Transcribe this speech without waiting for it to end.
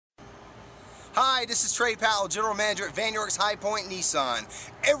Hi, this is Trey Powell, General Manager at Vann High Point Nissan.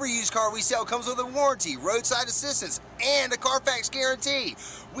 Every used car we sell comes with a warranty, roadside assistance, and a Carfax guarantee.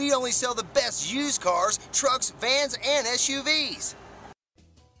 We only sell the best used cars, trucks, vans, and SUVs.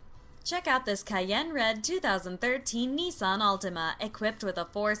 Check out this Cayenne Red 2013 Nissan Altima, equipped with a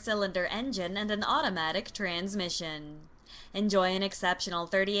 4-cylinder engine and an automatic transmission. Enjoy an exceptional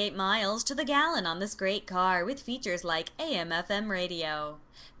 38 miles to the gallon on this great car with features like AM/FM radio,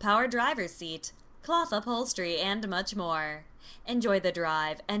 power driver's seat, cloth upholstery, and much more. Enjoy the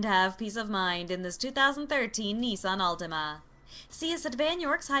drive and have peace of mind in this 2013 Nissan Altima. See us at Vann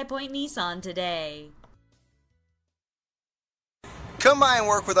High Point Nissan today. Come by and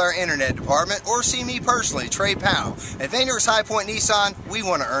work with our internet department or see me personally, Trey Powell. At Vann High Point Nissan, we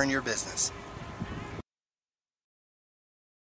want to earn your business.